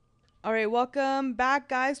All right, welcome back,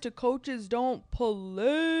 guys, to Coaches Don't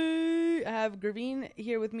Play. I have Graveen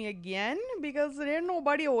here with me again because there ain't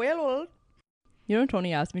nobody available. You know,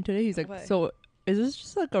 Tony asked me today, he's like, What? so is this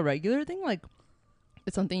just like a regular thing? Like,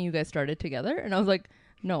 it's something you guys started together? And I was like,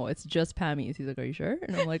 no, it's just Pammy's. He's like, are you sure?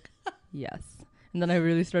 And I'm like, yes. And then I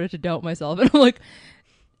really started to doubt myself. And I'm like,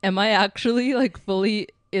 am I actually like fully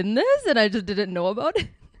in this? And I just didn't know about it.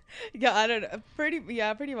 Yeah, I don't know. Pretty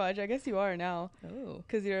much. I guess you are now Oh.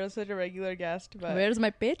 because you're such a regular guest. But Where's my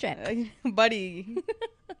paycheck? buddy,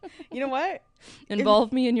 you know what?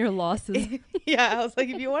 Involve me in your losses. Yeah, I was like,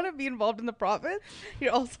 if you want to be involved in the profits,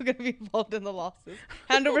 you're also going to be involved in the losses.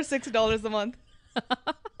 Hand over $6 a month.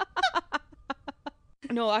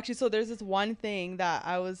 No, actually, so there's this one thing that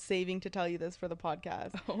I was saving to tell you this for the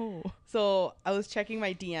podcast. Oh. So I was checking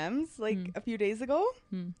my DMs like a few days ago.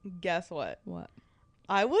 Guess what? What?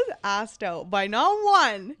 I was asked out by not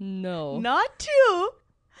one, No. not two,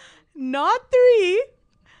 not three,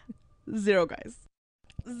 zero guys.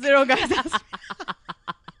 Zero guys asked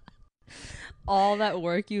me. All that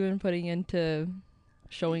work you've been putting into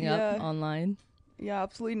showing Yeah. up online. Yeah,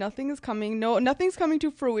 absolutely nothing is coming. No, nothing's coming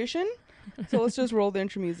to fruition. So let's just roll the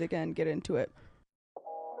intro music and get into it.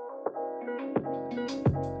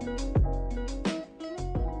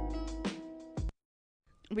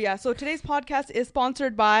 But yeah, so today's podcast is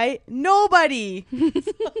sponsored by nobody.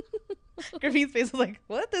 Graveen's face was like,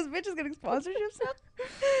 what? This bitch is getting sponsorships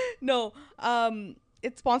now? No,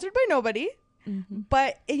 it's sponsored by nobody. Mm-hmm.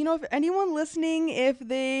 But, you know, if anyone listening, if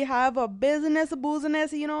they have a business, a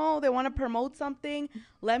booziness, you know, they want to promote something,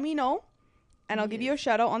 let me know. And I'll give you a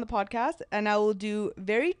shout out on the podcast. And I will do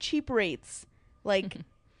very cheap rates. Like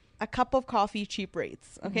a cup of coffee cheap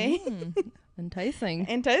rates. Okay? Enticing.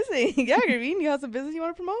 Enticing. Yeah, Graveen, you have some business you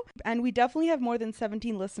want to promote? And we definitely have more than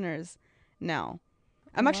 17 listeners now.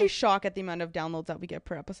 I'm actually shocked at the amount of downloads that we get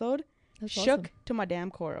per episode. That's Shook awesome. to my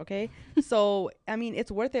damn core, okay? So, I mean,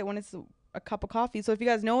 it's worth it when it's a cup of coffee. So if you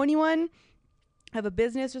guys know anyone, have a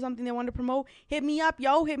business or something they want to promote, hit me up,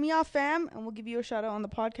 yo. Hit me up, fam. And we'll give you a shout out on the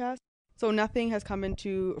podcast. So nothing has come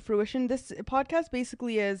into fruition. This podcast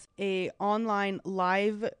basically is a online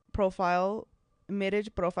live profile,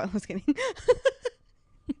 marriage profile. I was kidding.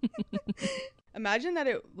 Imagine that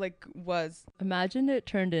it like was. Imagine it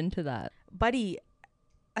turned into that. Buddy,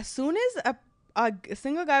 as soon as a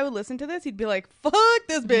single guy would listen to this, he'd be like, fuck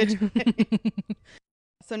this bitch.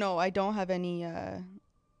 So no, I don't have any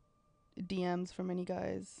DMs from any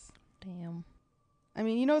guys. Damn. I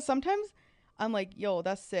mean, you know, sometimes I'm like, yo,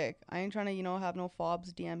 that's sick. I ain't trying to, you know, have no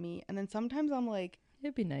fobs DM me. And then sometimes I'm like,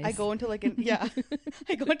 It'd be nice. I go into like,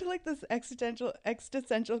 I go into like this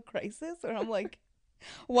existential crisis where I'm like,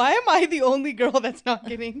 why am I the only girl that's not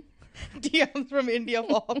getting DMs from India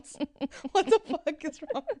fobs? What the fuck is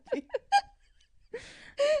wrong with me?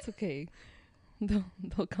 It's okay.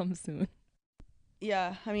 They'll come soon.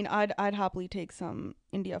 Yeah, I mean, I'd happily take some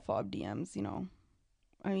India fob DMs, you know.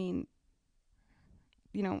 I mean,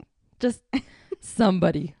 you know. Just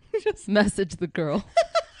somebody Just message the girl.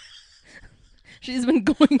 She's been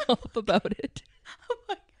going off about it. I'm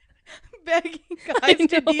like begging guys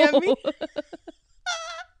to DM me.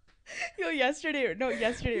 Yo,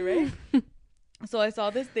 yesterday, right? So I saw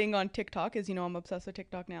this thing on TikTok, as you know, I'm obsessed with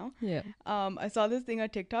TikTok now. Yeah. I saw this thing on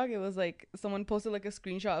TikTok. It was like someone posted like a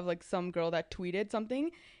screenshot of like some girl that tweeted something.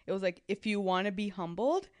 It was like, if you want to be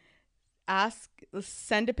humbled,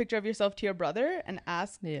 send a picture of yourself to your brother and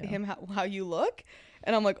ask him how you look.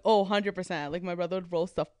 And I'm like, oh, 100%. Like my brother would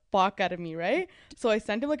roast the fuck out of me, right? So I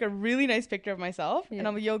sent him like a really nice picture of myself. And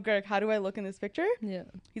I'm like, yo, Gerg, how do I look in this picture? Yeah.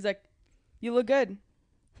 He's like, you look good.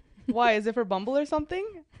 Why? Is it for Bumble or something?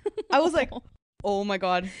 I was like, oh my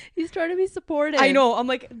God. He's trying to be supportive. I know. I'm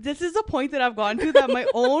like, this is a point that I've gone to that my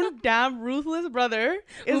own damn ruthless brother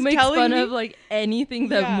is who makes telling fun me of like anything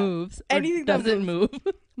that moves. Anything that doesn't move.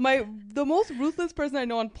 The most ruthless person I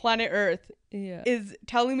know on planet Earth is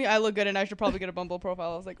telling me I look good and I should probably get a Bumble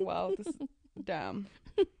profile. I was like, wow, this damn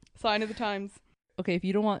sign of the times. Okay, if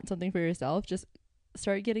you don't want something for yourself, just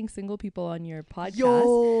start getting single people on your podcast.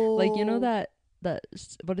 Yo. Like, you know that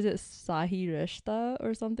what is it, Sahi Rishta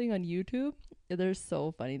or something on YouTube? They're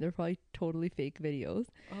so funny. They're probably totally fake videos.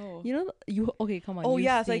 Oh. You know, okay, come on. Oh, you've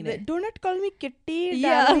yeah. It's seen like, it. do not call me Kitty,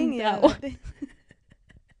 Yeah, darling. that Yeah. one.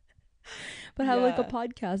 But have like a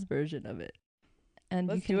podcast version of it. And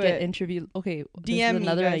Let's you can do get it. interviewed. Okay, this DM is me,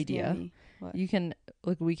 another guys, idea. DM me. What? You can,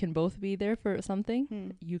 like, we can both be there for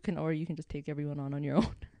something. You can just take everyone on your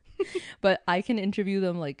own. But I can interview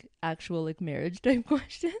them like actual like marriage type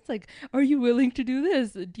questions. Like, are you willing to do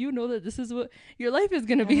this? Do you know that this is what your life is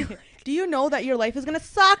going to be like? Do you know that your life is going to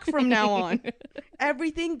suck from now on?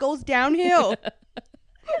 Everything goes downhill.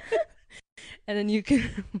 And then you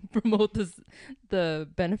can promote the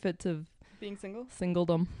benefits of Being single?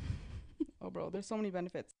 singledom. Oh, bro, there's so many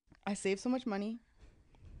benefits. I save so much money.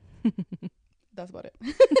 That's about it.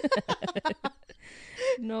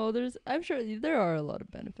 No, I'm sure there are a lot of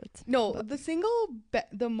benefits. No, but-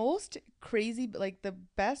 the most crazy, like the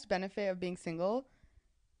best benefit of being single,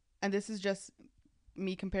 and this is just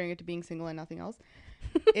me comparing it to being single and nothing else,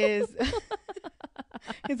 is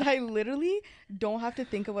is I literally don't have to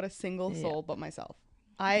think about a single soul but myself.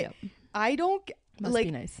 I don't Must like,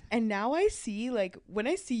 be nice. and now I see, like, when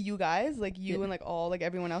I see you guys, like you and like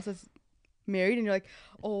everyone else is married, and you're like,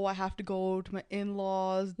 oh, I have to go to my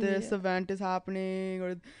in-laws, this event is happening,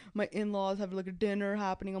 or my in-laws have like a dinner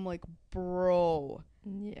happening. I'm like, bro.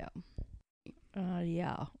 Yeah.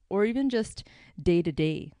 Yeah. Or even just day to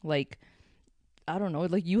day. Like, I don't know,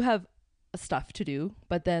 like you have stuff to do,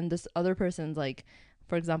 but then this other person's like,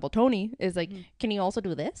 for example, Tony is like, can you also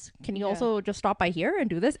do this? Can you also just stop by here and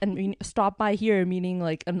do this? And stop by here meaning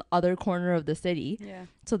like an other corner of the city. Yeah.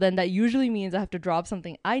 So then that usually means I have to drop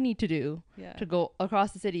something I need to do Yeah. to go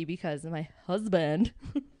across the city because my husband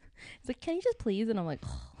is like, can you just please? And I'm like,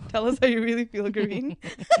 Tell us how you really feel, Green.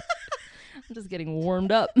 I'm just getting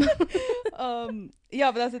warmed up.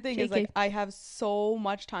 Yeah, but that's the thing is, like, JK. I have so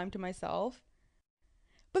much time to myself.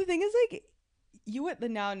 But the thing is, like,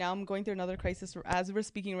 now I'm going through another crisis. As we're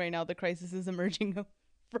speaking right now, the crisis is emerging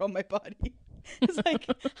from my body. It's like,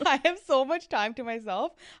 I have so much time to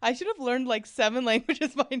myself. I should have learned like 7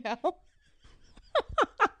 languages by now.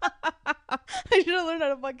 I should have learned how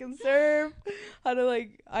to fucking surf,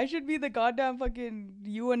 I should be the goddamn fucking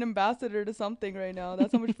UN ambassador to something right now.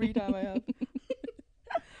 That's how much free time I have.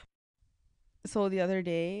 So the other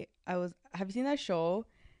day, have you seen that show,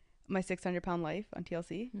 My 600-Pound Life, on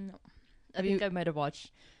TLC? No. I think I might have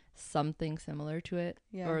watched something similar to it.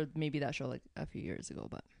 Yeah. Or maybe that show like a few years ago,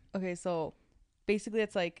 but. Okay, so basically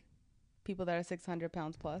it's like people that are 600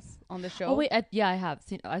 pounds plus on the show. Oh, wait. I have.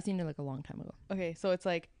 I've seen it like a long time ago. Okay, so it's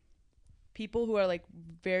like people who are like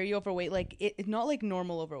very overweight, like it's not like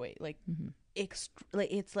normal overweight, like it's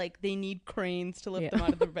like they need cranes to lift them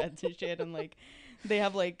out of their beds and shit, and like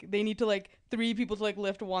they need to like 3 people to like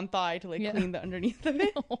lift one thigh to like clean the underneath of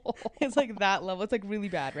it. It's like that level. It's like really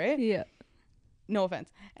bad, right? Yeah. No offense.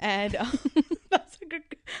 And that's a good.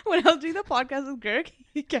 When I was doing the podcast with Girk,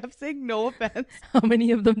 he kept saying no offense. How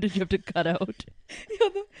many of them did you have to cut out?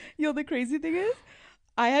 The crazy thing is,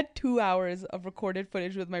 I had 2 hours of recorded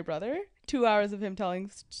footage with my brother, 2 hours of him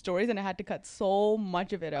telling stories, and I had to cut so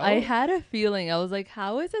much of it out. I had a feeling. I was like,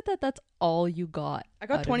 how is it that that's all you got? I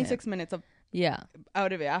got 26 minutes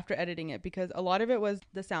out of it after editing it, because a lot of it was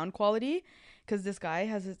the sound quality, because this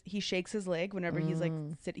guy he shakes his leg whenever he's like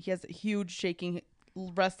he has huge shaking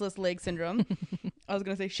restless leg syndrome. I was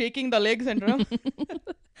gonna say shaking the leg syndrome.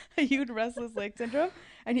 A huge restless leg syndrome,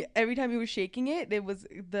 and every time he was shaking it,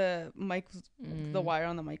 the mic the wire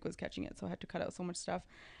on the mic was catching it, so I had to cut out so much stuff.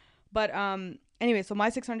 But anyway, so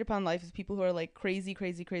My 600-Pound Life is people who are like crazy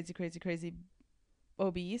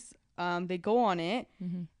obese. They go on it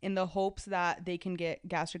in the hopes that they can get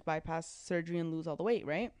gastric bypass surgery and lose all the weight,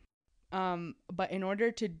 right? But in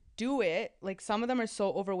order to do it, like some of them are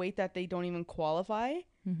so overweight that they don't even qualify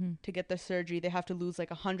to get the surgery. They have to lose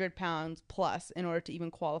like 100 pounds plus in order to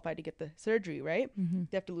even qualify to get the surgery, right?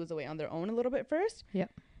 They have to lose the weight on their own a little bit first. Yeah.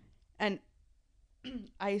 And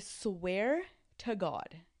I swear to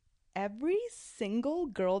God, every single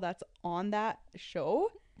girl that's on that show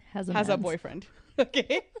has a boyfriend.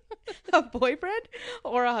 Okay? A boyfriend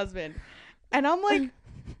or a husband. And I'm like,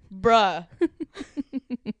 bruh,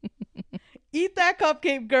 eat that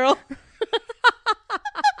cupcake, girl.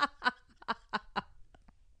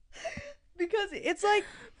 Because it's like,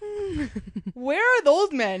 where are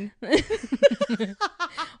those men?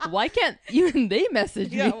 Why can't even they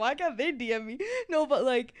message me? Why can't they DM me? No, but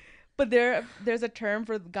there's a term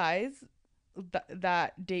for guys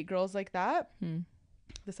that date girls like that.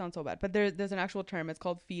 This sounds so bad, but there's an actual term. It's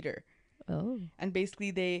called feeder. Oh. And basically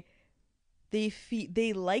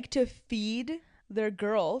they like to feed their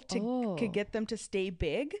girl to get them to stay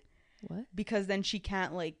big. What? Because then she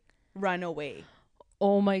can't like run away.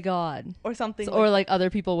 Oh my God. Or something. Or like other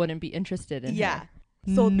people wouldn't be interested in her.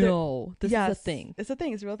 So no, this is a thing. It's a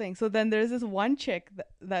thing. It's a real thing. So then there's this one chick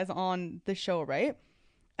that's on the show, right?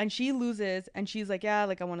 And she loses, and she's like, yeah,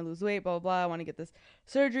 like I want to lose weight, blah, blah, blah. I want to get this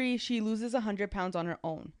surgery. She loses 100 pounds on her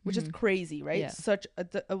own, which is crazy, right? Yeah.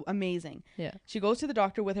 Amazing. Yeah. She goes to the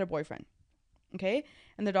doctor with her boyfriend. Okay.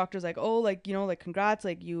 And the doctor's like, oh, like, you know, like, congrats.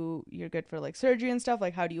 Like you're good for like surgery and stuff.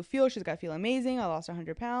 Like, how do you feel? She's got to feel amazing. I lost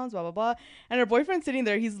 100 pounds, blah, blah, blah. And her boyfriend's sitting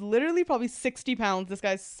there. He's literally probably 60 pounds. This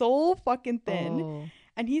guy's so fucking thin.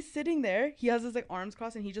 And he's sitting there. He has his like arms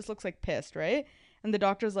crossed and he just looks like pissed, right? And the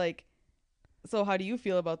doctor's like, so how do you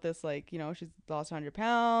feel about this? Like, you know, she's lost 100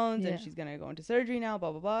 pounds Yeah. and she's going to go into surgery now,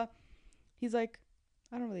 blah, blah, blah. He's like,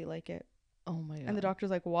 I don't really like it. Oh my god. And the doctor's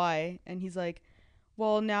like, why? And he's like,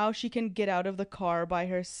 well, now she can get out of the car by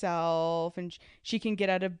herself and she can get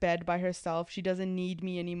out of bed by herself. She doesn't need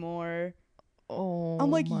me anymore. Oh, I'm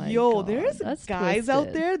like, my yo, God, there's that's guys out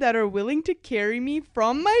twisted. there that are willing to carry me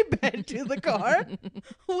from my bed to the car.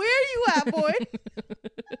 Where are you at, boy?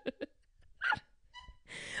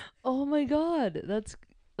 Oh my god, that's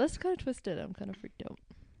kind of twisted. I'm kind of freaked out.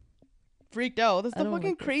 Freaked out. That's I the don't fucking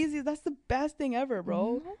like this. crazy. That's the best thing ever,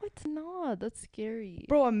 bro. No, it's not. That's scary.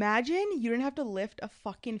 Bro, imagine you didn't have to lift a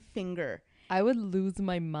fucking finger. I would lose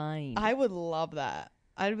my mind. I would love that.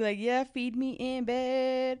 I'd be like, yeah, feed me in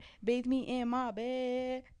bed, bathe me in my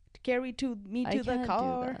bed, carry me I to the can't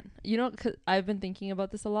car. do that. You know, 'cause I've been thinking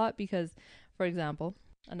about this a lot because, for example,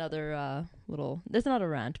 another little, it's not a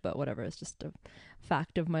rant, but whatever, it's just a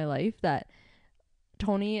fact of my life that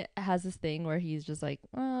Tony has this thing where he's just like,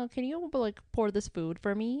 can you like pour this food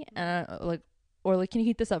for me? And like, or like, can you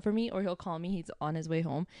heat this up for me? Or he'll call me, he's on his way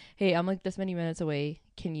home. Hey, I'm like this many minutes away.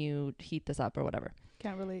 Can you heat this up or whatever?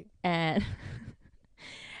 Can't relate. And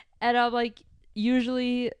and I'm like,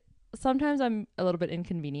 usually, sometimes I'm a little bit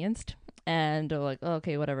inconvenienced and I'm like, oh,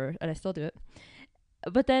 okay, whatever, and I still do it.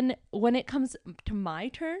 But then when it comes to my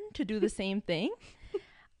turn to do the same thing,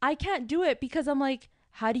 I can't do it because I'm like,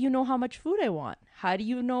 how do you know how much food I want? How do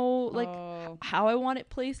you know like Oh. how I want it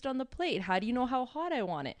placed on the plate? How do you know how hot I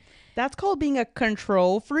want it? That's called being a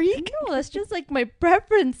control freak. No, that's just like my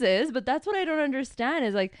preferences, but that's what I don't understand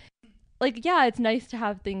is like yeah, it's nice to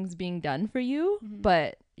have things being done for you, Mhm.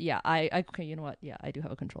 but yeah, I okay, you know what? Yeah, I do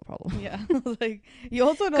have a control problem. Yeah. Like, you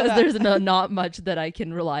also know Because that there's not much that I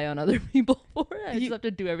can rely on other people for. I You- just have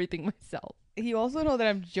to do everything myself. you also know that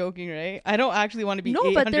I'm joking, right? I don't actually want to be No,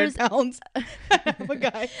 but 800 there's- pounds of a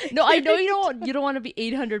guy. No, I know you don't want to be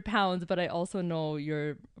 800 pounds, but I also know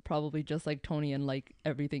you're probably just like Tony and like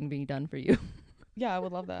everything being done for you. Yeah, I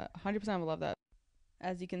would love that. 100% would love that.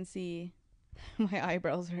 As you can see, my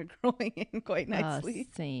eyebrows are growing in quite nicely.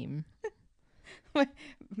 Same.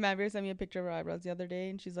 Maverick sent me a picture of her eyebrows the other day,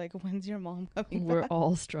 and she's like, "When's your mom coming We're back?"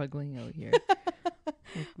 all struggling out here.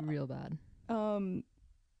 Like, real bad.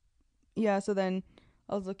 Yeah. So then,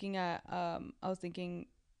 I was looking at I was thinking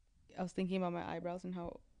about my eyebrows and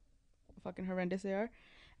how fucking horrendous they are,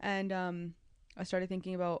 and I started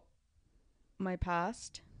thinking about my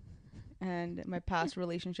past and my past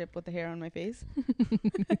relationship with the hair on my face.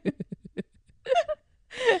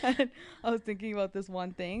 And I was thinking about this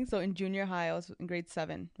one thing. So in junior high, I was in grade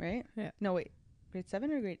 7, right? Yeah. No, wait, grade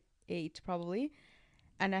 7 or grade 8 probably.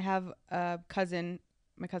 And I have a cousin,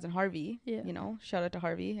 my cousin Harvey. Yeah. You know, shout out to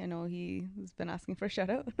Harvey. I know he's been asking for a shout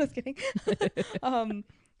out. I was kidding.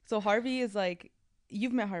 So Harvey is like,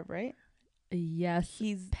 you've met Harvey, right? Yes.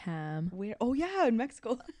 He's Pam. where? Oh yeah, in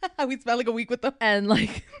Mexico. We spent like a week with them. And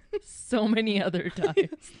like so many other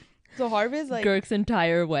times. So Harvey is like, Girk's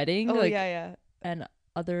entire wedding. oh like, yeah. And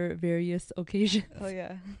other various occasions. Oh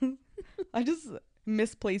yeah. I just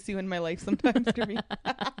misplace you in my life sometimes, Kirby.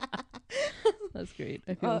 That's great.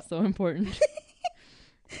 I feel Uh, so important.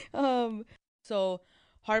 So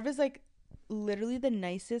Harv is like literally the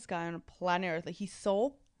nicest guy on planet Earth. Like, he's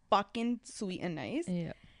so fucking sweet and nice.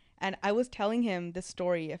 Yeah. And I was telling him this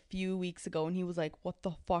story a few weeks ago, and he was like, "What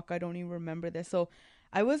the fuck? I don't even remember this." So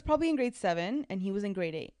I was probably in grade 7, and he was in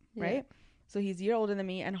grade 8, right? Yeah. So he's a year older than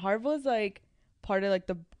me, and Harv was like part of like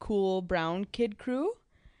the cool brown kid crew,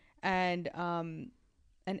 and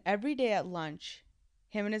every day at lunch,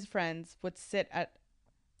 him and his friends would sit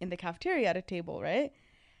in the cafeteria at a table, right?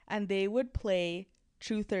 And they would play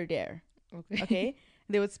Truth or Dare. Okay.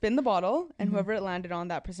 They would spin the bottle, and Mhm. whoever it landed on,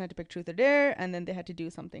 that person had to pick Truth or Dare, and then they had to do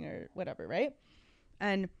something or whatever, right?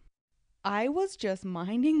 And I was just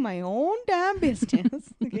minding my own damn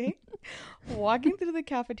business, okay? Walking through the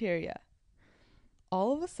cafeteria.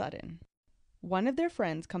 All of a sudden, one of their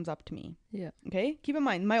friends comes up to me, Yeah. okay? Keep in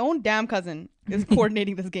mind, my own damn cousin is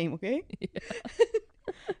coordinating this game, okay?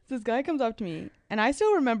 So this guy comes up to me, and I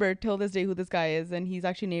still remember till this day who this guy is, and he's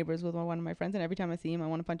actually neighbors with one of my friends, and every time I see him, I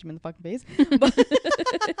want to punch him in the fucking face. But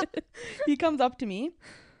he comes up to me,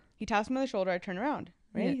 he taps me on the shoulder, I turn around,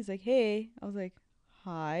 right? Yeah. He's like, "Hey." I was like,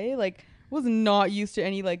 "Hi." Like, was not used to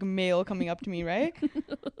any like male coming up to me, right?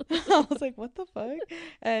 I was like, "What the fuck?"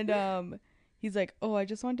 And he's like, "Oh, I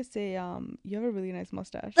just wanted to say, you have a really nice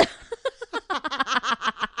mustache."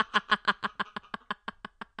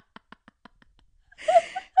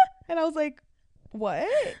 And I was like, "What?"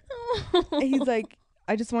 And he's like,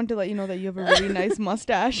 I just want to let you know that you have a really nice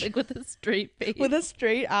mustache Like with a straight face. with a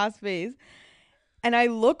straight ass face. And I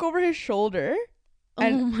look over his shoulder,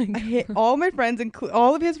 and oh my god. all my friends,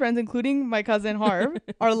 all of his friends, including my cousin Harv,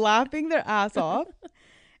 are laughing their ass off.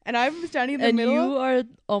 And I'm standing in the And middle. you are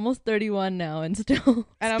almost 31 now and still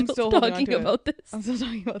And I'm still holding on talking to it. about this. I'm still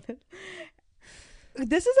talking about this.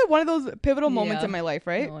 This is one of those pivotal moments Yeah. in my life,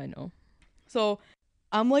 right? Oh, I know. So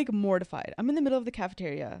I'm like mortified. I'm in the middle of the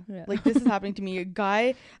cafeteria. Yeah. Like this is happening to me.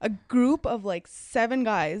 A group of like 7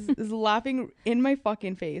 guys is laughing in my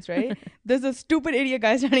fucking face, right? There's a stupid idiot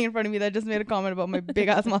guy standing in front of me that just made a comment about my big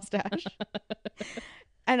ass mustache.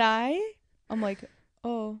 And I'm like,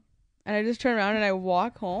 oh. And I just turn around and I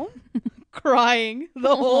walk home crying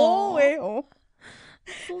the whole Aw. way home.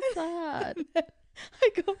 So sad.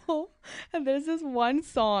 I go home and there's this one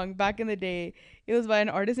song back in the day. It was by an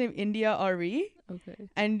artist named India Ari. Okay.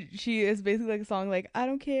 And she is basically like a song like, I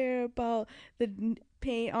don't care about the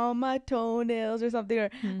paint on my toenails or something, or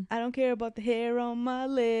I don't care about the hair on my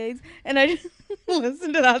legs. And I just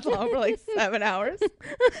listened to that song for like 7 hours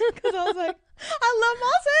because I was like, I love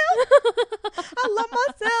myself. I love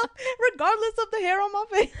myself regardless of the hair on my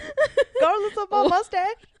face, regardless of my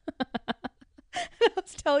mustache. And I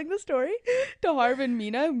was telling the story to Harv and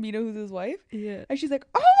Mina, who's his wife. Yeah. And she's like,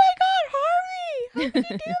 oh my God, Harvey, how did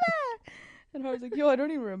you do that? And Harv's like, yo, I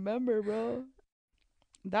don't even remember, bro.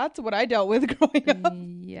 That's what I dealt with growing up.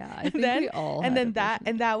 Yeah, I think we all. And had then a that, version.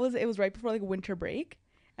 and that was, it was right before like winter break.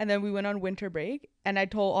 And then we went on winter break. And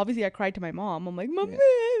obviously I cried to my mom. I'm like, Mommy,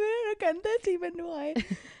 I can't even do I.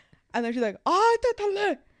 And then she's like,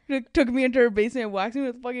 she like, took me into her basement and waxed me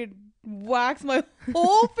with fucking wax my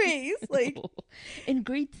whole face. Like in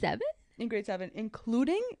grade 7? in grade 7,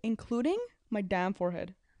 including my damn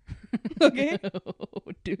forehead. Okay. Oh,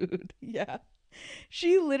 dude. Yeah.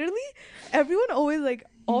 She literally, everyone always like,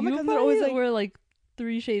 all my You cousins are always probably like, were like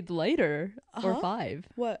 3 shades lighter or 5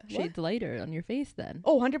 what? shades lighter on your face then.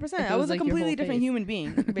 Oh, 100%. If it I was was, a like, your completely whole different face. human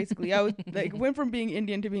being, basically. I was like, went from being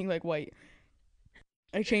Indian to being like white.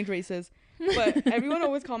 I changed races. But everyone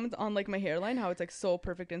always comments on like my hairline, how it's like so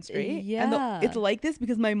perfect and straight. Yeah. And it's like this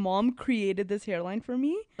because my mom created this hairline for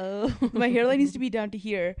me. Oh. My hairline used to be down to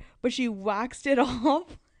here, but she waxed it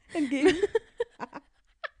off and gave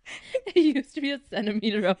It used to be a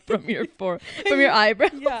centimeter up from your from your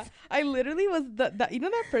eyebrows. Yeah, I literally was that you know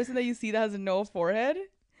that person that you see that has no forehead?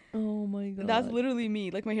 Oh my god. That's literally me.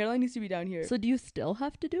 Like my hairline used to be down here. So do you still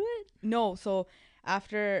have to do it? No, so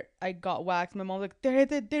after I got waxed, my mom's like, "Tere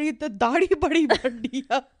the daadi badi badi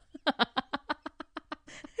hai."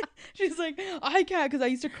 She's like, I can't, because I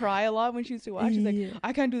used to cry a lot when she used to wax. She's like, Yeah.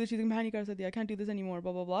 I can't do this. She's like, Mahani kar sakti, I can't do this anymore,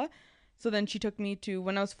 blah blah blah. So then she took me to,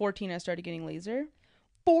 when I was 14, I started getting laser.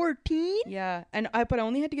 14? Yeah, and I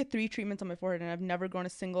only had to get 3 treatments on my forehead, and I've never grown a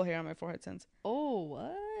single hair on my forehead since. Oh,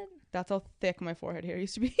 what? That's how thick my forehead hair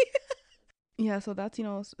used to be. Yeah, so that's,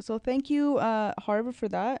 so thank you, Harvard, for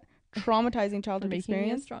that traumatizing For childhood making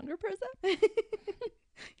me a experience. stronger person?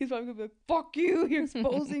 He's probably gonna be like, fuck you, you're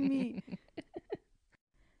exposing me.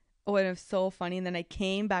 Oh, and it was so funny. And then I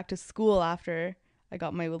came back to school after I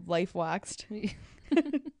got my life waxed.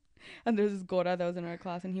 And there's this Gora that was in our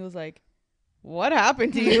class, and he was like, what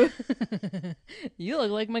happened to you? You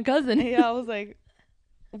look like my cousin. Yeah, I was like,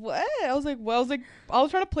 what? I was like, I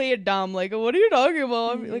was trying to play it dumb. Like, what are you talking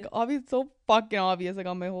about? Yeah. Like, obvious, so fucking obvious. Like,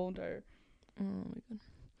 on my whole entire. Oh my god.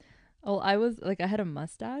 Oh, I was like, I had a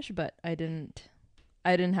mustache, but I didn't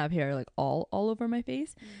have hair like all over my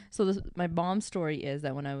face. So my mom's story is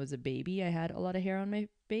that when I was a baby, I had a lot of hair on my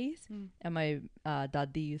face, and my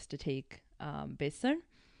daddy used to take besan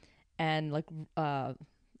and like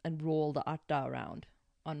and roll the atta around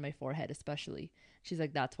on my forehead, especially. She's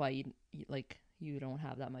like, that's why you don't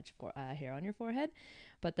have that much hair on your forehead.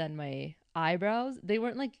 But then my eyebrows, they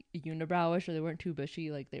weren't like unibrowish or they weren't too bushy.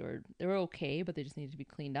 Like they were okay, but they just needed to be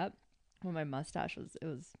cleaned up. Well, my mustache it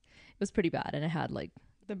was pretty bad, and I had like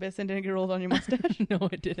The bison didn't get rolled on your mustache. no,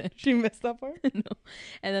 it didn't. She missed that part. No,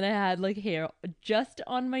 and then I had like hair just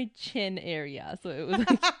on my chin area, so it was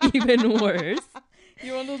like even worse.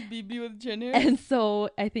 You want those BB with chin hair? And so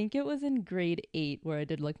I think it was in grade 8 where I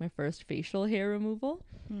did like my first facial hair removal,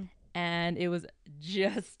 and it was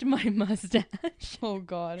just my mustache. Oh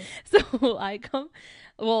god.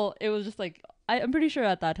 So it was just like, I'm pretty sure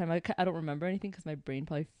at that time, I don't remember anything because my brain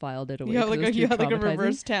probably filed it away. You had 'cause it was you too had like a traumatizing.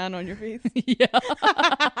 reverse tan on your face. Yeah.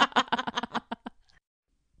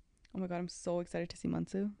 Oh my god, I'm so excited to see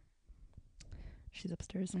Mansu. She's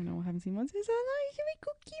upstairs. I know, I haven't seen Mansu. So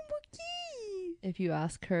cookie. If you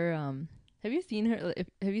ask her, have you seen her?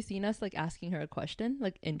 Have you seen us like asking her a question,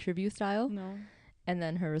 like interview style, No. and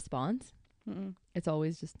then her response? Mm-mm. It's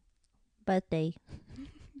always just birthday.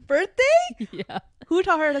 Birthday? Yeah. Who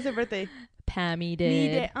taught her to say birthday? Pammy Me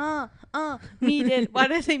did. did. Me did. Why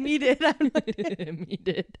did I say me did? Me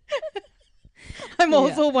did. I'm Yeah.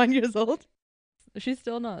 also 1 year old. She's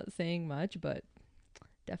still not saying much, but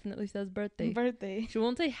definitely says birthday. Birthday. She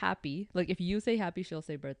won't say happy. Like if you say happy, she'll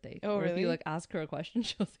say birthday. Oh, or if really? you like ask her a question,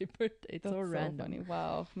 she'll say birthday. It's That's so so random. funny.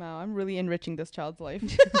 Wow. I'm really enriching this child's life.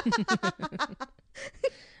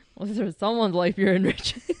 Well, there's someone's life you're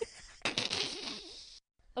enriching.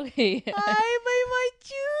 Okay. Hi, my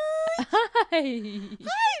choo. Hi.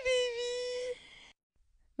 Hi, baby.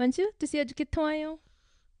 Manju, ਤੁਸੀਂ ਅੱਜ ਕਿੱਥੋਂ ਆਏ ਹੋ?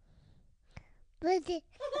 Birthday.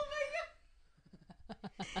 Oh my god.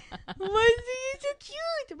 Manju, you're so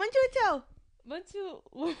cute. Manju, it's out. Manju,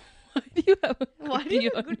 why do you have a Why do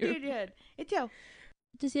you have a on good your- in your head? It's out.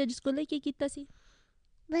 ਤੁਸੀਂ ਅੱਜ ਸਕੂਲੇ ਕੀ ਕੀਤਾ ਸੀ?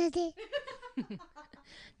 Birthday.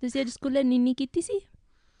 ਤੁਸੀਂ ਅੱਜ ਸਕੂਲੇ ਨੀਨੀ ਕੀਤੀ ਸੀ?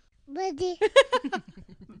 Birthday.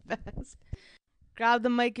 Best. Grab the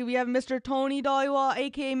mic. We have Mr. Tony Doiwal,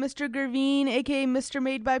 aka Mr. Gervine, aka Mr.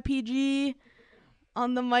 Made by PG,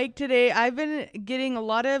 on the mic today. I've been getting a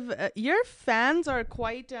lot of your fans are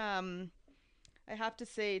quite I have to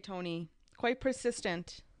say, Tony, quite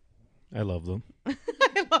persistent. I love them.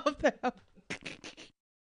 I love them.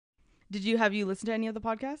 Have you listened to any of the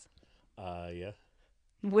podcasts? Yeah.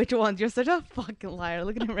 Which ones? You're such a fucking liar.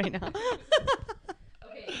 Look at him right now.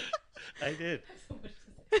 I did.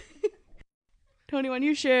 Tony, why don't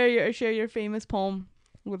you share your famous poem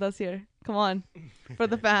with us here? Come on, for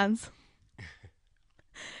the fans.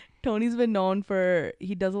 Tony's been known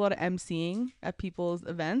he does a lot of emceeing at people's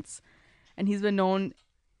events, and he's been known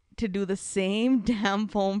to do the same damn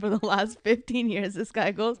poem for the last 15 years. This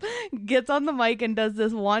guy gets on the mic and does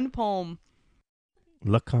this one poem.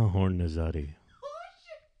 Lakhan horn nazare.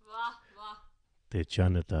 Te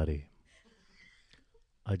chan tare.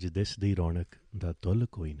 Aj dis di raunak da tull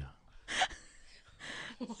koi na.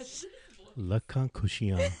 ਲੱਖਾਂ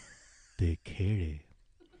ਖੁਸ਼ੀਆਂ ਤੇ ਖੇੜੇ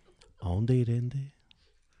ਆਉਂਦੇ ਹੀ ਰਹਿੰਦੇ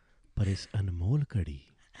ਪਰ ਇਸ ਅਨਮੋਲ ਘੜੀ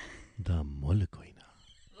ਦਾ ਮੁੱਲ ਕੋਈ ਨਾ.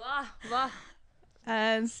 Wah, wah.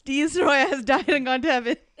 And Steve Soroya has died and gone to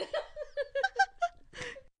heaven.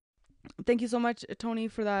 Thank you so much, Tony,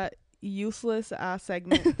 for that useless ass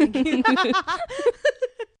segment. Thank you.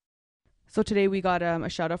 So today we got a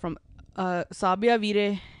shout out from Sabia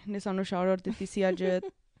Vire ne sanu shout out ਦਿੱਤੀ ਸੀ ਅੱਜ.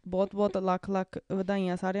 ਬਹੁਤ ਲੱਖ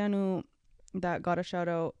ਵਧਾਈਆਂ ਸਾਰਿਆਂ ਨੂੰ that got a shout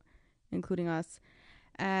out, including us.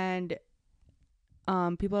 And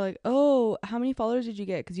people are like, oh, how many followers did you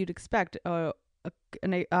get? Because you'd expect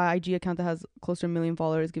an IG account that has close to 1 million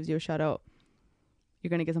followers gives you a shout out. You're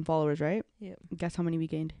gonna get some followers, right? Yep. Guess how many we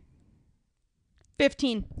gained?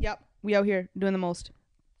 15. Yep. We out here doing the most.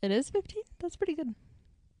 It is 15? That's pretty good.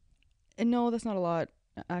 And no, that's not a lot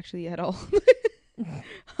actually at all.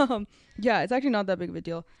 Yeah, it's actually not that big of a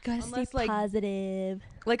deal. Gotta Unless, stay like- positive.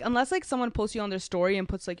 Like unless like someone posts you on their story and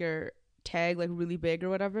puts like your tag like really big or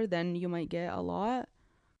whatever, then you might get a lot.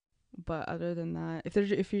 But other than that,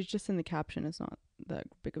 if you're just in the caption, it's not that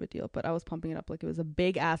big of a deal. But I was pumping it up like it was a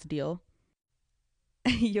big ass deal.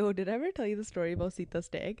 Yo, did I ever tell you the story about Sita's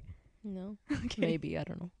tag? No. Okay. Maybe, I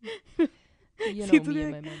don't know. You know Sita's me like-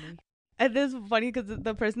 and my memory. And this is funny because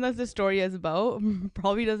the person that the story is about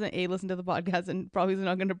probably doesn't listen to the podcast and probably is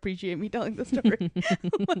not going to appreciate me telling the story.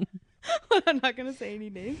 I'm not going to say any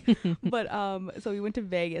names. But so we went to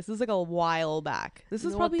Vegas. This is like a while back. This is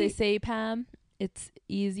You know probably what they say, Pam? It's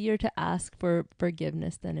easier to ask for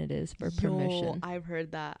forgiveness than it is for permission. I've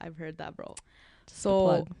heard that, bro. Just a So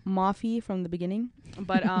plug. Mafi from the beginning,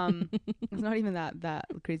 but it's not even that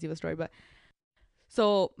crazy of a story. But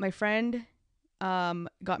so my friend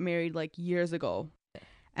got married like years ago,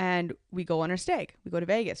 and we go on her stag. We go to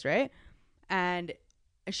Vegas, right? And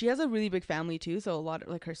she has a really big family too, so a lot of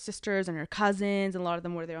like her sisters and her cousins, and a lot of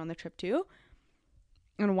them were there on the trip too.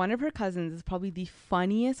 And one of her cousins is probably the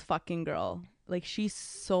funniest fucking girl. Like she's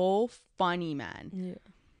so funny, man. Yeah.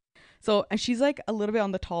 So, and she's like a little bit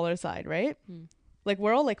on the taller side, right? Hmm. Like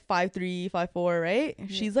we're all like 5'3", 5'4", right? Yeah.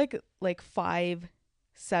 She's like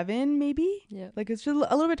 5'7", maybe. Yeah. Like it's just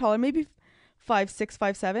a little bit taller, maybe 5'6",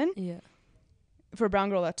 5'7". Yeah. For a brown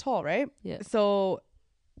girl that's tall, right? Yeah. So,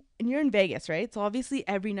 and you're in Vegas, right? So obviously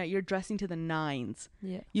every night you're dressing to the nines.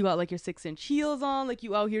 Yeah. You got like your 6-inch heels on, like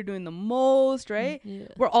you out here doing the most, right? Yeah.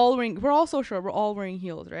 We're all so short. We're all wearing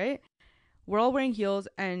heels, right? We're all wearing heels,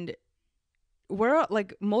 and we're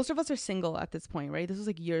like, most of us are single at this point, right? This was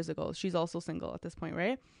like years ago. She's also single at this point,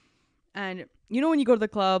 right? And you know when you go to the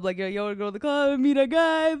club, like you go to the club and meet a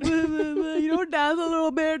guy, blah, blah, blah, you know, dance a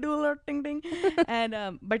little bit, do a little ting ting,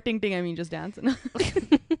 and by ting ting I mean just dance.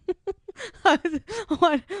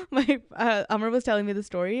 What my Amr was telling me the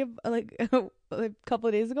story of, like a couple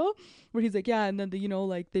of days ago, where he's like, yeah, and then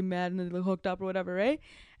like they met and then they like, hooked up or whatever, right?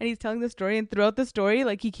 And he's telling the story, and throughout the story,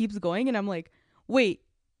 like he keeps going, and I'm like, wait,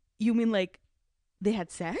 you mean like they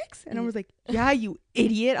had sex? And I was like, yeah, you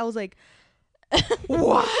idiot. I was like,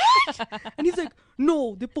 what? And he's like,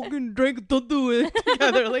 no, they fucking drank tutu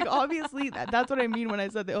together. Like, obviously that's what I mean when I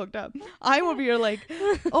said they hooked up. I'm over here like,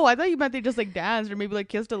 oh, I thought you meant they just like danced or maybe like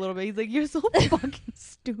kissed a little bit. He's like, you're so fucking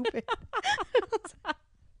stupid.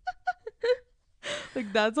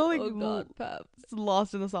 Like, that's all like, Oh God, Pap.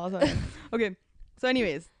 lost in the sauce. I am. Okay, so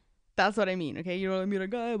anyways, that's what I mean. Okay, you know, I meet a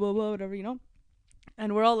guy, blah blah, whatever,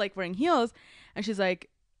 and we're all like wearing heels, and she's like,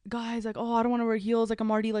 guys, like, oh, I don't want to wear heels, like I'm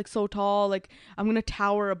already like so tall, like I'm gonna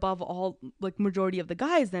tower above all like majority of the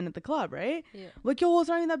guys then at the club, right? Yeah. Like, yo, it's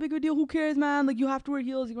not even that big of a deal, who cares, man, like you have to wear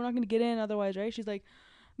heels, you're not gonna get in otherwise, right? She's like,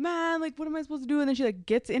 man, like what am I supposed to do? And then she like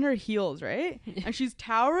gets in her heels, right? And she's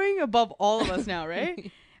towering above all of us now, right?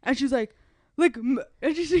 And she's like and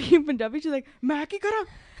she's speaking Punjabi, she's like, "Main ki kara?"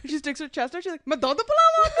 And she sticks her chest out, she's like, "Main dud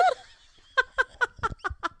pilawa."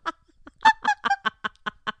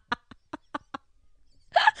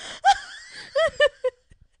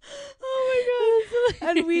 Oh my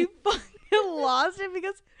god. And we fucking lost it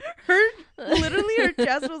because literally her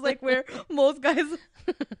chest was like where most guys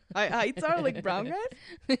heights are, like brown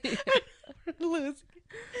guys. Lose.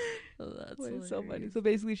 Oh, that's It's so funny. hilarious. So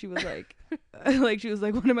basically she was like she was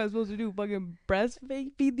like, what am I supposed to do, fucking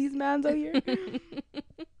breastfeed these mans out here?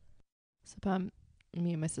 So Pam,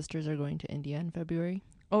 me and my sisters are going to India in February,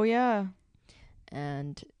 Oh yeah.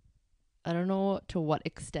 and I don't know to what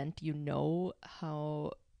extent you know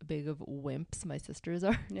how big of wimps my sisters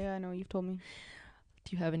are. Yeah, I know, you've told me.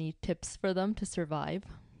 Do you have any tips for them to survive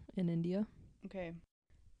in India? Okay.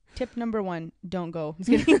 Tip number 1, don't go.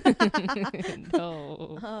 Just kidding.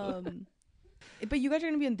 No. But you guys are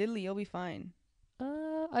gonna be in Delhi, you'll be fine.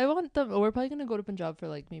 I want them. We're probably gonna go to Punjab for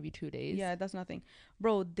like maybe 2 days. Yeah, that's nothing.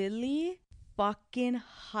 Bro, Delhi fucking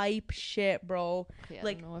hype shit, bro. Okay, I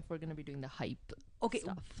like- don't know if we're gonna be doing the hype Okay,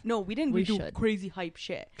 stuff. no, we didn't We do should. crazy hype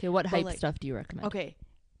shit. Okay, what But, hype like- stuff do you recommend? Okay.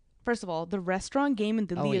 First of all, the restaurant game in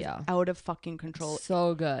Delhi Oh, is yeah. out of fucking control.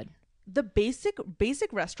 So good. The basic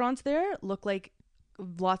restaurants there look like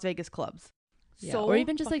Las Vegas clubs. Yeah. So or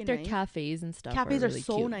even just like fucking their nice. cafes and stuff. Cafes are really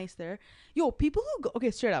so cute. nice there. Yo, people who go, okay,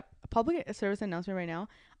 straight up, public service announcement right now.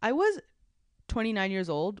 I was 29 years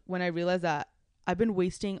old when I realized that I've been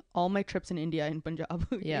wasting all my trips in India in Punjab.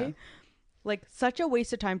 Okay? Yeah. Like, such a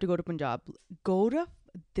waste of time to go to Punjab. Go to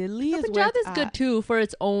Delhi But is Punjab where is it's good at. too for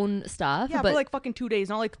its own stuff. Yeah, but for like fucking 2 days,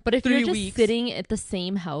 not like but if 3 you're just weeks. sitting at the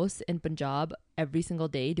same house in Punjab every single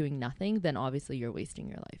day doing nothing, then obviously you're wasting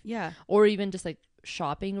your life. Yeah. Or even just like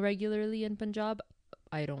shopping regularly in Punjab,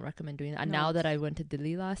 I don't recommend doing that. And No, now that it's- I went to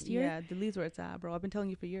Delhi last year, Yeah, Delhi's where it's at, bro. I've been telling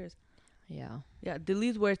you for years. yeah. Yeah,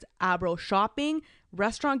 Delhi's where it's at, bro. Shopping,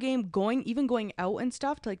 restaurant game, going out and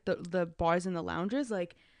stuff to like the bars and the lounges.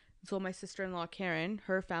 Like, so my sister-in-law Karen,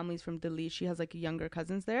 her family's from Delhi. She has like younger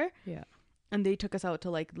cousins there, Yeah. and they took us out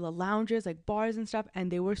to like the lounges, like bars and stuff,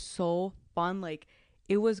 and they were so fun. Like,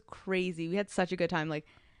 it was crazy. We had such a good time. Like,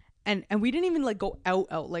 and we didn't even like go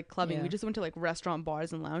out like clubbing. Yeah. We just went to like restaurant,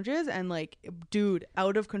 bars, and lounges, and like, dude,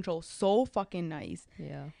 out of control. So fucking nice.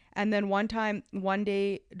 Yeah. And then one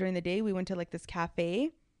day during the day, we went to like this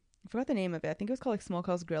cafe. I forgot the name of it. I think it was called like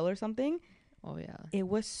Smokehouse Grill or something. Oh yeah. It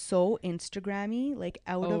was so Instagrammy, like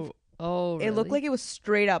out of. Oh, It looked really? like it was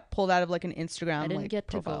straight up pulled out of like an Instagram. I didn't like, get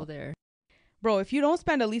profile. to go there. Bro, if you don't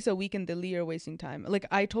spend at least a week in Delhi, you're wasting time. Like,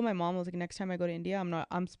 I told my mom, I was like, next time I go to India,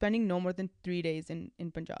 I'm spending no more than 3 days in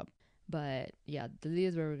Punjab. But yeah, Delhi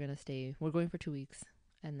is where we're gonna stay. We're going for 2 weeks,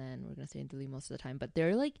 and then we're gonna stay in Delhi most of the time. But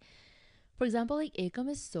they're like, for example, like Akam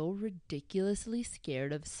is so ridiculously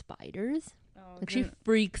scared of spiders. Like she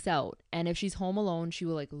freaks out, and if she's home alone, she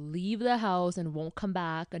will like leave the house and won't come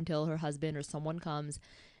back until her husband or someone comes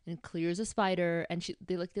and clears a spider. And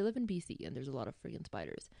they live in BC, and there's a lot of freaking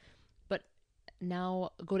spiders. But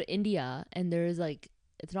now go to India, and there's like,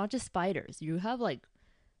 it's not just spiders. You have like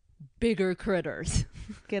bigger critters.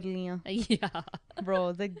 Kirliyan. Yeah.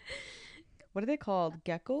 Bro, what are they called?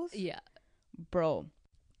 Geckos? Yeah. Bro,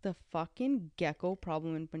 the fucking gecko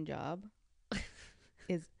problem in Punjab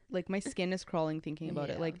is like, my skin is crawling thinking about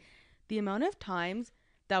it. Yeah. Like, the amount of times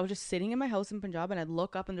that I was just sitting in my house in Punjab and I'd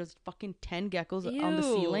look up and there's fucking 10 geckos on the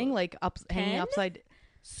Ew. ceiling, like hanging 10? upside.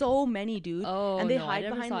 So many, dude. Oh, And they no, hide I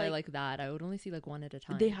never behind, saw like- it like that. I would only see like one at a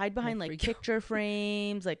time. They hide and behind I'd like freak out. picture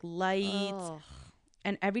frames, like lights. Ugh.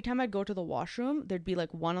 And every time I'd go to the washroom, there'd be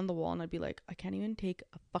like one on the wall and I'd be like, I can't even take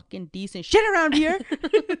a fucking decent shit around here.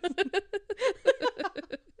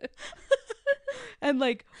 And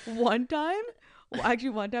like one time I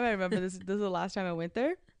remember this is the last time I went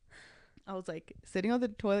there. I was like sitting on the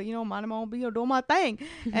toilet, you know, manamo be doing my thing.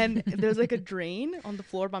 And there's like a drain on the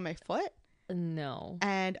floor by my foot. No.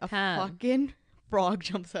 And a Pam. fucking frog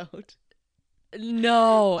jumps out.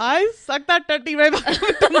 No. I sucked that tutty right back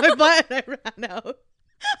into my butt and I ran out.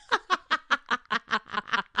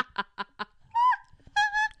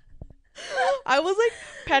 I was like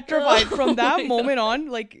petrified from that moment on.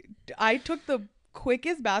 Like I took the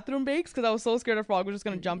quickest bathroom breaks because I was so scared a frog was just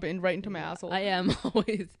gonna jump in right into my asshole. I am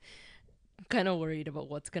always kind of worried about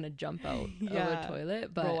what's gonna jump out of Yeah. a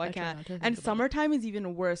toilet, but Bro, I try can't. not to think And about it. summertime is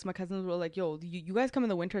even worse. My cousins were like, yo, you guys come in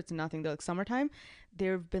the winter, it's nothing. They're like, summertime,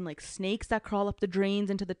 there have been like snakes that crawl up the drains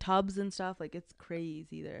into the tubs and stuff. Like, it's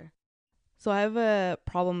crazy there. So I have a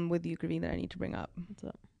problem with you, Graveen, that I need to bring up. What's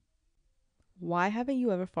up? Why haven't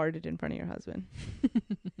you ever farted in front of your husband?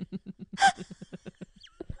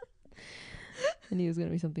 I knew it was gonna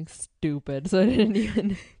be something stupid, so I didn't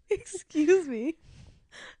even. Excuse me.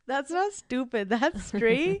 That's not stupid. That's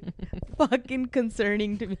straight fucking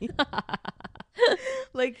concerning to me.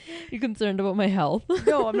 Like, You concerned about my health?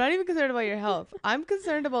 no, I'm not even concerned about your health. I'm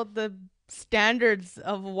concerned about the standards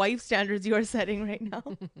of wife standards you are setting right now.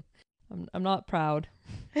 I'm not proud.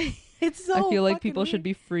 It's so I feel like fucking people should weird.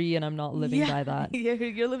 be free, and I'm not living by that.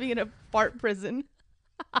 You're living in a fart prison.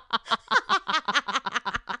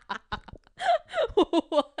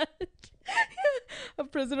 What? A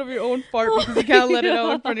prison of your own fart because you can't let it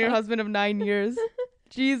out in front of your husband of 9 years.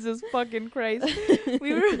 Jesus fucking Christ.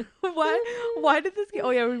 We were why did this get, oh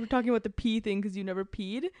yeah, we were talking about the pee thing because you never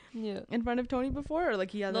peed Yeah. in front of Tony before, or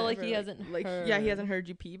like he hasn't No, like ever, he hasn't like heard. yeah, he hasn't heard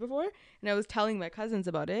you pee before. And I was telling my cousins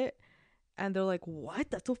about it and they're like, what?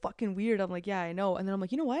 That's so fucking weird. I'm like, yeah, I know. And then I'm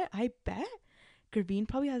like, you know what? I bet Graveen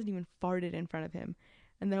probably hasn't even farted in front of him.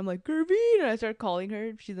 And then I'm like, Graveen, and I start calling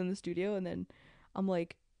her. She's in the studio, and then I'm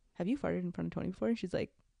like, have you farted in front of Tony before? And she's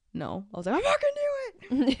like, no. I was like, I fucking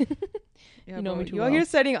knew it. Yeah, You know bro, me too you out well. here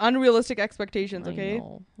setting unrealistic expectations, okay?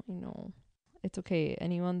 I know. It's okay.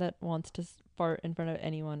 Anyone that wants to fart in front of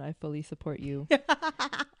anyone, I fully support you.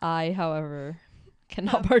 I, however,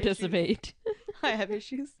 cannot Have participate. I have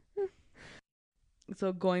issues.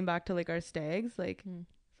 So going back to like our stags, like, Hmm.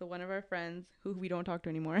 so one of our friends who we don't talk to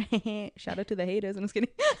anymore, shout out to the haters, I'm just kidding.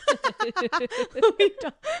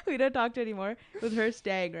 we don't talk to anymore, with her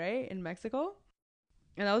stag, right, in Mexico.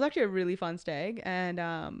 And that was actually a really fun stag. And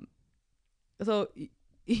so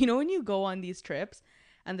you know when you go on these trips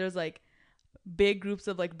and there's like big groups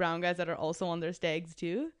of like brown guys that are also on their stags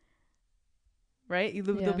too, right?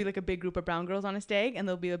 There'll be like a big group of brown girls on a stag and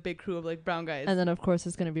there'll be a big crew of like brown guys. And then, of course,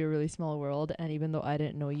 it's going to be a really small world. And even though I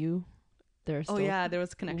didn't know you, there's oh still yeah, there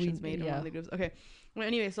was connections made in one yeah. of the groups. Okay, well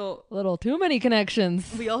anyway, so a little too many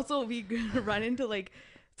connections. we run into like,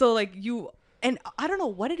 so like you, and I don't know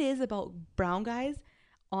what it is about brown guys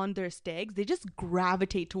on their stags, they just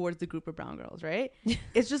gravitate towards the group of brown girls, right?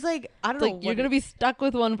 It's just like, I don't know, Like, you're going to be stuck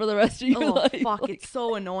with one for the rest of your oh life. fuck, Like, it's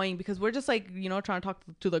so annoying because we're just like, you know, trying to talk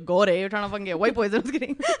to the gore, you're trying to fucking get white boys. I was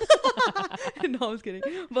kidding. No, I was kidding.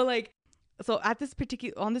 But like, so at this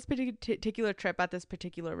particular trip at this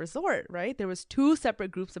particular resort, right, there was 2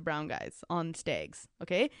 separate groups of brown guys on stags.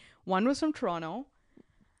 Okay, one was from Toronto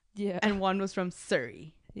yeah. and one was from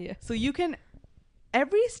Surrey. yeah. So you can,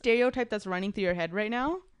 every stereotype that's running through your head right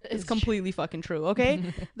now is It's completely fucking true. Okay,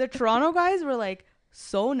 the Toronto guys were like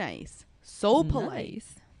so nice, so polite.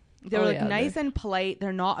 Nice. They were Oh, like yeah, nice and polite.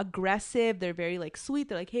 They're not aggressive. They're very like sweet.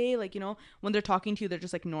 They're like, hey, like, you know, when they're talking to you, they're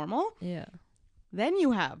just like normal. Yeah. Then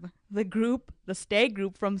you have the stag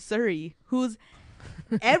group from Surrey, who's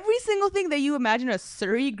every single thing that you imagine a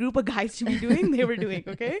Surrey group of guys to be doing, they were doing,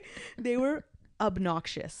 okay? They were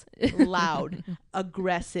obnoxious, loud,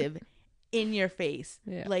 aggressive, in your face.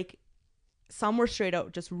 Yeah. Like, some were straight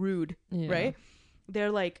out just rude, Yeah. right?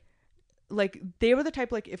 They're like they were the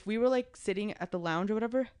type, like, if we were like sitting at the lounge or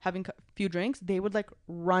whatever having a few drinks, they would like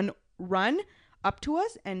run up to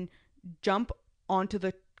us and jump onto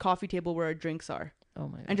the coffee table where our drinks are Oh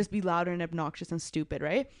my god. and just be loud and obnoxious and stupid,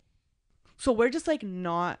 right? So we're just like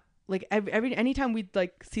not like anytime we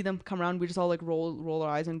like see them come around, we just all like roll our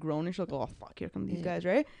eyes and groan and she's like, oh fuck, here come these Yeah. guys,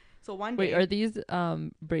 right? So one day, Wait, are these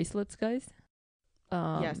bracelets, guys?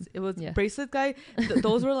 yes, it was yeah. bracelet guy.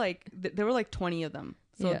 Those were like there were like 20 of them.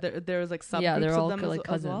 So Yeah. there was like subgroups Yeah, they're all of them like as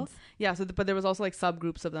cousins. well. Yeah, so but there was also like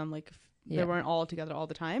subgroups of them. Like Yeah. they weren't all together all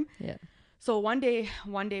the time. Yeah. So one day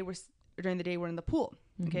during the day we're in the pool,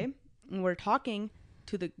 Mhm. okay, and we're talking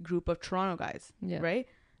to the group of Toronto guys, Yeah. right?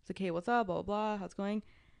 It's like, hey, what's up? Blah, blah, blah. How's it going?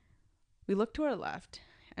 We look to our left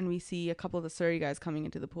and we see a couple of the Surrey guys coming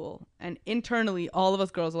into the pool. And internally, all of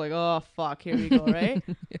us girls are like, oh, fuck, here we go, right?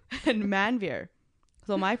 And Manveer,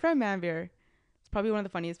 So my friend Manveer is probably one of the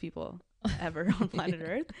funniest people ever on planet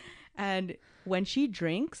Earth. And when she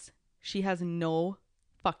drinks, she has no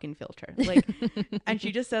fucking filter. Like, and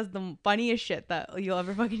she just says the funniest shit that you'll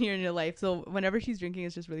ever fucking hear in your life. So whenever she's drinking,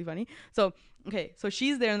 it's just really funny. So, okay. So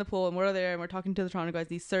she's there in the pool and we're there and we're talking to the Toronto guys,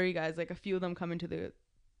 these Surrey guys, like a few of them come into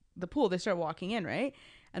the pool. They start walking in, right?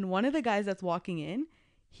 And one of the guys that's walking in,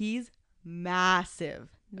 he's massive.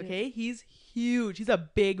 Okay. He's huge. He's a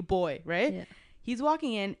big boy, right? Yeah. He's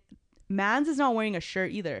walking in. Mans is not wearing a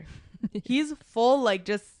shirt either. He's full, like,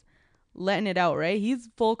 just letting it out, right? He's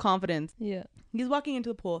full confidence. Yeah. He's walking into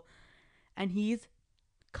the pool and he's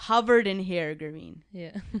covered in hair, Gurmeen.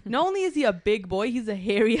 Yeah. Not only is he a big boy, he's a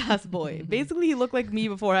hairy ass boy. Basically, he looked like me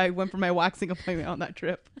before I went for my waxing appointment on that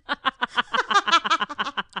trip.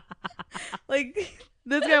 Like,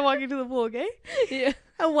 this guy walking to the pool, okay? Yeah.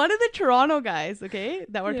 And one of the Toronto guys, okay,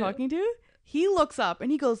 that we're talking to, he looks up and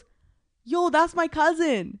he goes, yo, that's my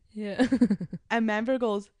cousin. Yeah. And Manver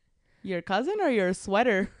goes, your cousin or your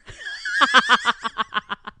sweater?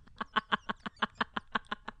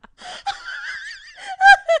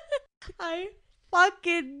 I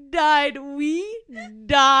fucking died. We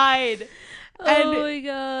died. And Oh my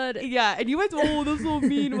god. yeah, and you went, oh, that's so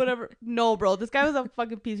mean, whatever. No, bro, this guy was a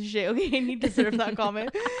fucking piece of shit. Okay, and he deserved that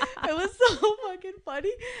comment. It was so fucking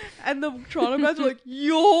funny. And the Toronto guys were like,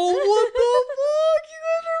 yo, what the fuck? You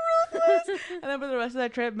guys are ruthless. And then for the rest of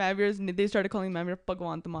that trip, they started calling Manveer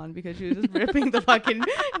Pagwantaman because she was just ripping the fucking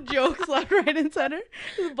jokes left, right, and center.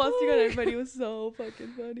 Just busting on everybody. It was so fucking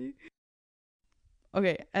funny.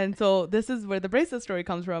 Okay, and so this is where the bracelet story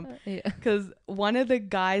comes from. Yeah. Because one of the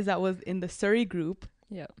guys that was in the Surrey group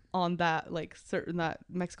Yeah. on that, like, certain that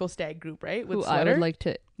Mexico Stag group, right? With Who Sweater, I would like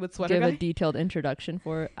to with Sweater give guy. a detailed introduction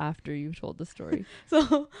for after you've told the story.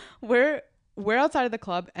 So we're outside of the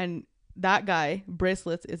club, and that guy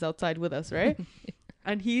Bracelets is outside with us, right?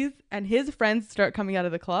 And his friends start coming out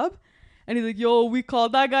of the club, and he's like, "Yo, we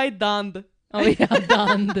called that guy Dand." Oh yeah,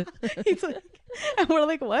 done. He's like, and we're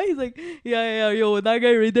like, "What?" He's like, "Yeah, yo, that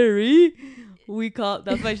guy right there, right? We call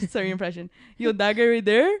that's my sorry impression. Yo, that guy right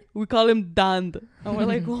there, we call him Dand." And we're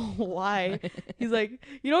like, "Oh, why?" He's like,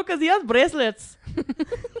 "Cause he has bracelets."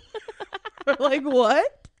 We're like,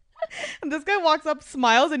 "What?" And this guy walks up,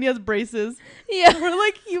 smiles, and he has braces. Yeah. We're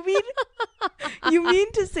like, you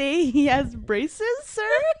mean to say he has braces,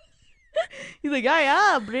 sir? He's like,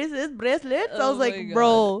 yeah, bracelets. I was Oh my like, God.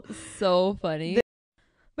 bro. So funny.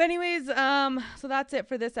 But anyways, so that's it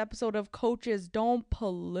for this episode of Coaches Don't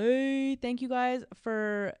Play. Thank you guys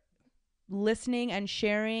for listening and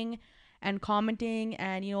sharing and commenting,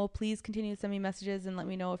 and please continue to send me messages and let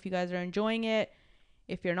me know if you guys are enjoying it.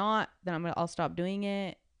 If you're not, then I'll stop doing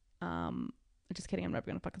it. Just kidding, I'm never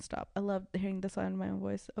gonna fucking stop. I love hearing the sound of my own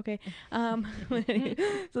voice. Okay.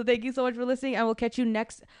 So thank you so much for listening. I will catch you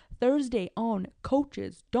next Thursday on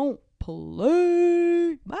Coaches Don't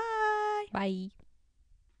Play. Bye. Bye.